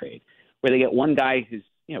Bryant trade, where they get one guy who's,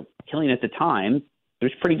 killing at the time.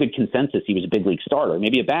 There's pretty good consensus he was a big league starter,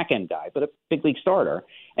 maybe a back end guy, but a big league starter,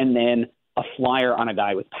 and then a flyer on a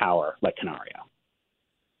guy with power like Canario.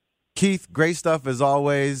 Keith, great stuff as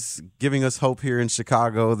always, giving us hope here in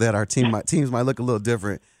Chicago that our teams might look a little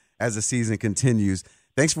different as the season continues.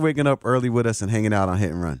 Thanks for waking up early with us and hanging out on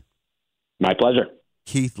Hit and Run. My pleasure.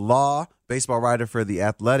 Keith Law, baseball writer for The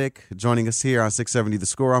Athletic, joining us here on 670 The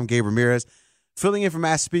Score. I'm Gabe Ramirez, filling in for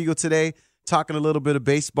Matt Spiegel today, talking a little bit of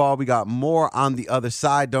baseball. We got more on the other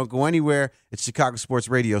side. Don't go anywhere. It's Chicago Sports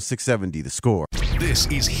Radio 670 The Score. This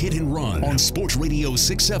is Hit and Run on Sports Radio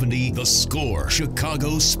 670 The Score,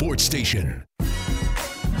 Chicago Sports Station.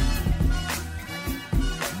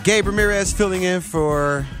 Gabe Ramirez filling in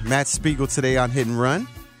for Matt Spiegel today on Hit and Run.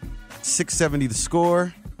 670 The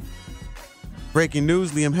Score. Breaking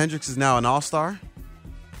news, Liam Hendriks is now an All-Star.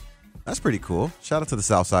 That's pretty cool. Shout out to the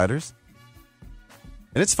Southsiders.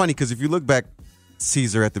 And it's funny because if you look back,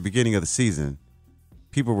 Caesar, at the beginning of the season,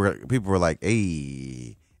 people were like,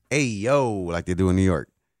 hey, yo, like they do in New York.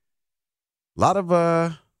 A lot of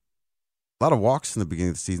walks in the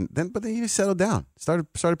beginning of the season. But then he settled down.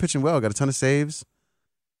 Started pitching well. Got a ton of saves.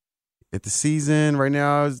 At the season right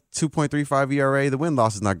now, 2.35 ERA. The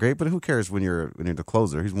win-loss is not great, but who cares when you're the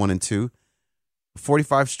closer? He's 1-2.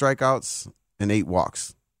 45 strikeouts and 8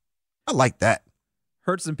 walks. I like that.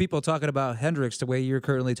 Heard some people talking about Hendriks the way you're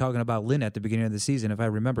currently talking about Lynn at the beginning of the season, if I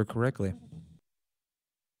remember correctly.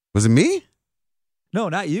 Was it me? No,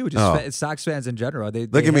 not you. Just Sox fans in general. They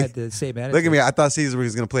look at had me. the same attitude. Look at me. I thought Caesar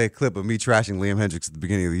was going to play a clip of me trashing Liam Hendriks at the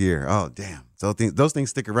beginning of the year. Oh, damn. So those things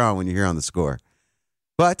stick around when you hear on the score.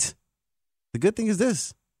 But the good thing is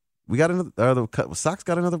this. We got the Sox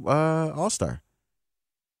got another All-Star.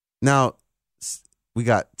 Now, we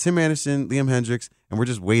got Tim Anderson, Liam Hendriks, and we're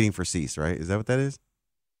just waiting for Cease, right? Is that what that is?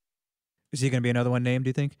 Is he going to be another one named, do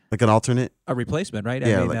you think? Like an alternate? A replacement, right?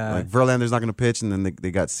 Yeah, I mean, like Verlander's not going to pitch, and then they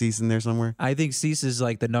got Cease in there somewhere? I think Cease is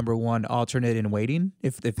like the number one alternate in waiting,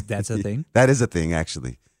 if that's a thing. That is a thing,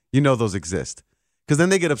 actually. You know those exist. Because then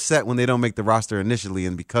they get upset when they don't make the roster initially,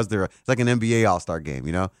 and because it's like an NBA All-Star game,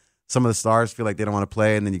 you know? Some of the stars feel like they don't want to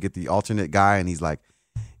play, and then you get the alternate guy, and he's like,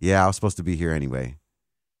 yeah, I was supposed to be here anyway.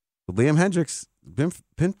 But Liam Hendriks been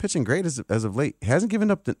pitching great as of late. Hasn't given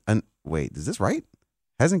up wait, is this right?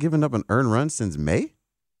 Hasn't given up an earned run since May?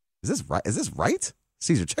 Is this right?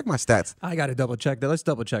 Caesar, check my stats. I got to double check that. Let's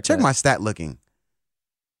double check Check that. my stat looking.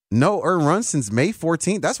 No earned runs since May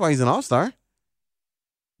 14th. That's why he's an all-star.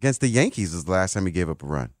 Against the Yankees was the last time he gave up a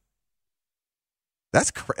run.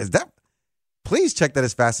 That's crazy. Please check that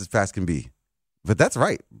as fast can be. But that's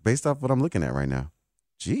right, based off what I'm looking at right now.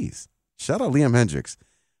 Jeez. Shout out Liam Hendriks,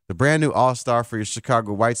 the brand new all-star for your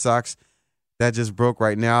Chicago White Sox. That just broke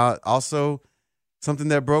right now. Also, something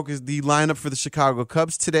that broke is the lineup for the Chicago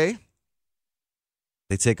Cubs today.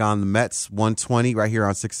 They take on the Mets, 1:20 right here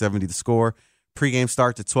on 670 The Score. Pre-game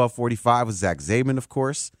starts at 12:45 with Zach Zaidman, of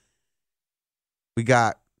course. We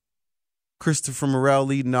got Christopher Morel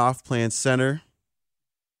leading off, playing center.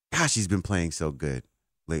 Gosh, he's been playing so good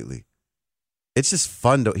lately. It's just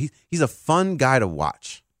fun. He's a fun guy to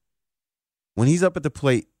watch. When he's up at the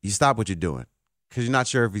plate, you stop what you're doing because you're not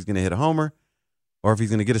sure if he's going to hit a homer or if he's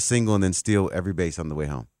going to get a single and then steal every base on the way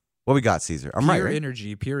home. What we got, Caesar? I'm pure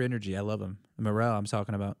right? Pure energy. I love him. Morel, I'm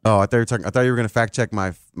talking about. Oh, I thought you were going to fact check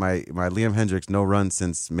my Liam Hendriks no run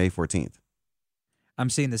since May 14th. I'm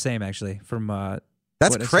seeing the same actually from.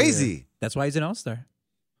 That's crazy. That's why he's an all-star.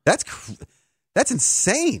 That's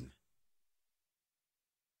insane.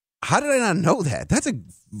 How did I not know that? That's a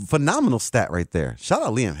phenomenal stat right there. Shout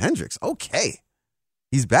out Liam Hendriks. Okay.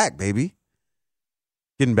 He's back, baby.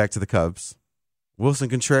 Getting back to the Cubs. Wilson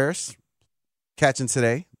Contreras catching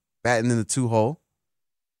today, batting in the 2-hole.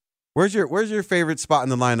 Where's your favorite spot in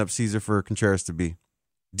the lineup, Caesar, for Contreras to be?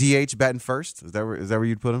 DH batting first? Is that where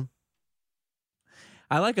you'd put him?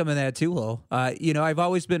 I like him in that 2-hole. I've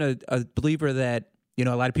always been a believer that,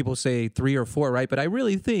 a lot of people say 3 or 4, right? But I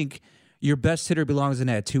really think your best hitter belongs in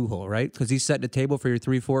that 2-hole, right? Because he's setting the table for your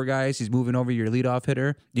 3-4 guys. He's moving over your leadoff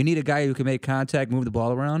hitter. You need a guy who can make contact, move the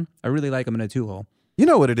ball around. I really like him in a 2-hole. You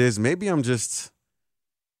know what it is? Maybe I'm just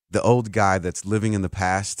the old guy that's living in the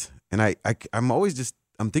past, and I'm always just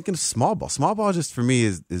thinking of small ball. Small ball just for me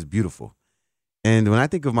is beautiful. And when I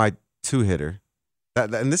think of my 2-hitter,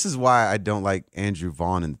 and this is why I don't like Andrew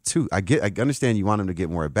Vaughn in the 2. I understand you want him to get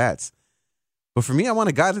more at bats, but for me, I want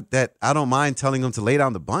a guy that I don't mind telling him to lay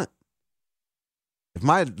down the bunt. If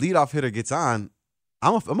my leadoff hitter gets on,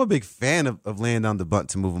 I'm a big fan of laying down the bunt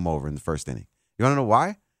to move him over in the first inning. You want to know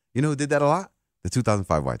why? You know who did that a lot? The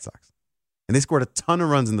 2005 White Sox. And they scored a ton of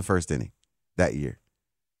runs in the first inning that year.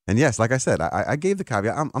 And yes, like I said, I gave the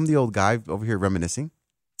caveat. I'm the old guy over here reminiscing.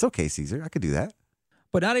 It's okay, Caesar. I could do that.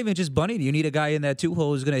 But not even just bunting. You need a guy in that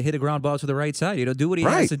 2-hole who's going to hit a ground ball to the right side. Do what he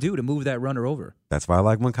has to do to move that runner over. That's why I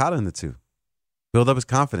like Moncada in the 2. Build up his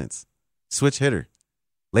confidence. Switch hitter.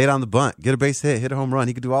 Lay down the bunt. Get a base hit a home run.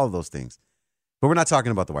 He could do all of those things. But we're not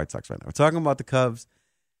talking about the White Sox right now. We're talking about the Cubs.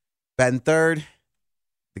 Batting third.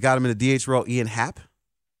 They got him in the DH role, Ian Happ.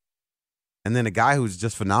 And then a guy who's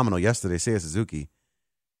just phenomenal yesterday, Seiya Suzuki,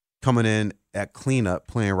 coming in at cleanup,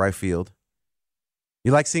 playing right field.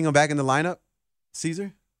 You like seeing him back in the lineup,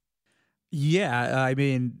 Caesar? Yeah, I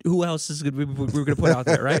mean, who else is we're going to put out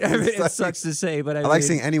there, right? I mean, it sucks to say, but I like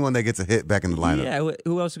seeing anyone that gets a hit back in the lineup. Yeah,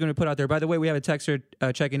 who else is going to put out there? By the way, we have a texter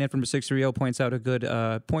checking in from 630, points out a good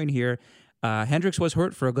point here. Hendriks was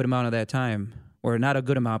hurt for a good amount of that time, or not a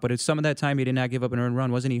good amount, but it's some of that time he did not give up an earned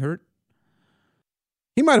run. Wasn't he hurt?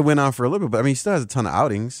 He might have went on for a little bit, but I mean, he still has a ton of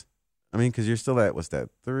outings. I mean, because you're still at, what's that,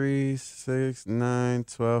 3, 6, 9,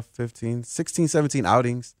 12, 15, 16, 17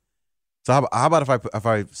 outings. So how about if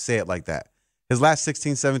I say it like that? His last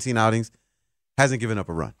 16, 17 outings hasn't given up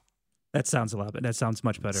a run. That sounds a lot, but that sounds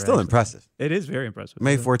much better. Still impressive. It is very impressive.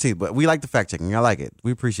 May 14th, but we like the fact checking. I like it.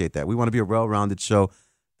 We appreciate that. We want to be a well-rounded show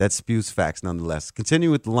that spews facts nonetheless.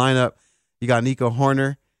 Continue with the lineup. You got Nico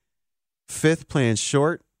Hoerner, 5th, playing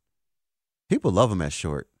short. People love him at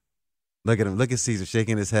short. Look at him. Look at Caesar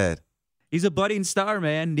shaking his head. He's a budding star,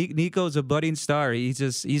 man. Nico's a budding star.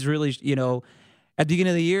 He's really, at the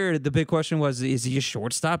beginning of the year, the big question was, is he a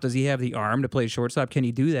shortstop? Does he have the arm to play shortstop? Can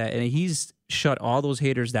he do that? And he's shut all those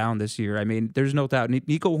haters down this year. I mean, there's no doubt.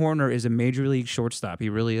 Nico Hoerner is a major league shortstop. He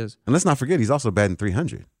really is. And let's not forget, he's also batting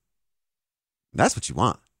 300. That's what you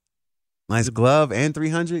want. Nice glove and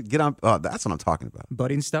 300. Get on. Oh, that's what I'm talking about.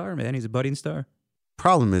 Budding star, man. He's a budding star.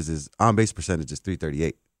 Problem is his on-base percentage is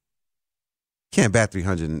 338. Can't bat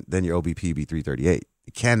 300 and then your OBP be 338.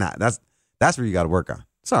 You cannot. That's where you got to work on.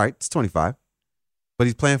 It's all right. It's 25. But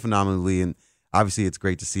he's playing phenomenally, and obviously it's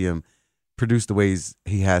great to see him produce the ways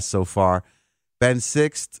he has so far. Batting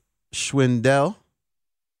 6th, Schwindel,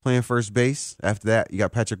 playing first base. After that, you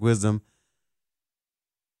got Patrick Wisdom.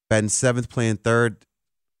 Batting 7th, playing 3rd.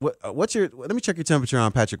 Let me check your temperature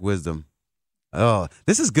on Patrick Wisdom. Oh,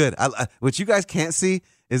 this is good. What you guys can't see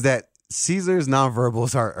is that Caesar's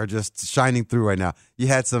nonverbals are just shining through right now. You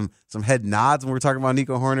had some head nods when we were talking about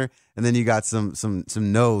Nico Hoerner, and then you got some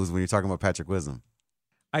no's when you're talking about Patrick Wisdom.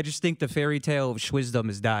 I just think the fairy tale of Schwisdom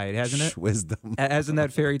has died, hasn't it? Wisdom. Hasn't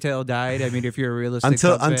that fairy tale died? I mean, if you're a realistic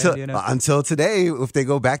Cubs fan, you know? Until today, if they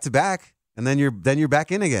go back to back, and then you're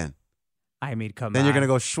back in again. I mean, come on. Then you're gonna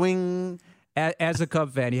go swing. As a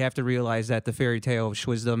Cub fan, you have to realize that the fairy tale of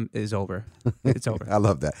Schwisdom is over. It's over. I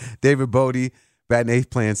love that. David Bodie batting eighth,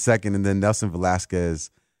 playing second, and then Nelson Velasquez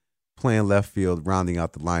playing left field, rounding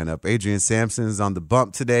out the lineup. Adrian Sampson's on the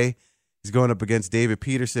bump today. He's going up against David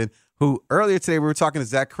Peterson, who earlier today we were talking to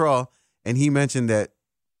Zach Kroll, and he mentioned that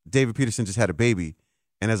David Peterson just had a baby.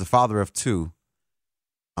 And as a father of two,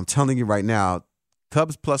 I'm telling you right now,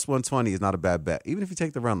 Cubs plus 120 is not a bad bet, even if you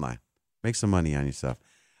take the run line. Make some money on yourself.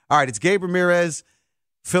 All right, it's Gabe Ramirez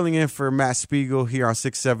filling in for Matt Spiegel here on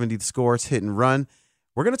 670 The Score. It's Hit and Run.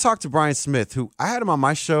 We're going to talk to Brian Smith, who I had him on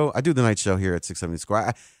my show. I do the night show here at 670 The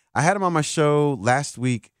Score. I had him on my show last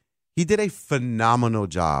week. He did a phenomenal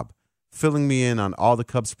job filling me in on all the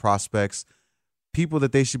Cubs prospects, people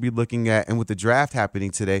that they should be looking at, and with the draft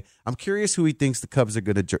happening today, I'm curious who he thinks the Cubs are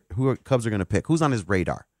going to pick. Who's on his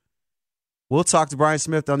radar? We'll talk to Brian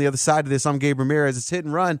Smith on the other side of this. I'm Gabe Ramirez. It's Hit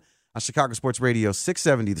and Run on Chicago Sports Radio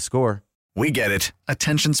 670 The Score. We get it.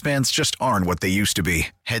 Attention spans just aren't what they used to be.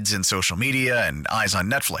 Heads in social media and eyes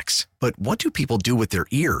on Netflix. But what do people do with their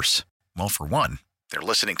ears? Well, for one, they're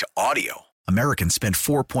listening to audio. Americans spend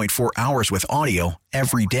 4.4 hours with audio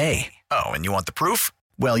every day. Oh, and you want the proof?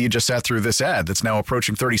 Well, you just sat through this ad that's now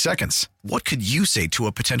approaching 30 seconds. What could you say to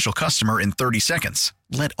a potential customer in 30 seconds?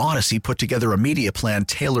 Let Odyssey put together a media plan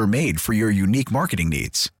tailor-made for your unique marketing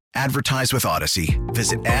needs. Advertise with Odyssey.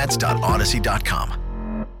 Visit ads.odyssey.com.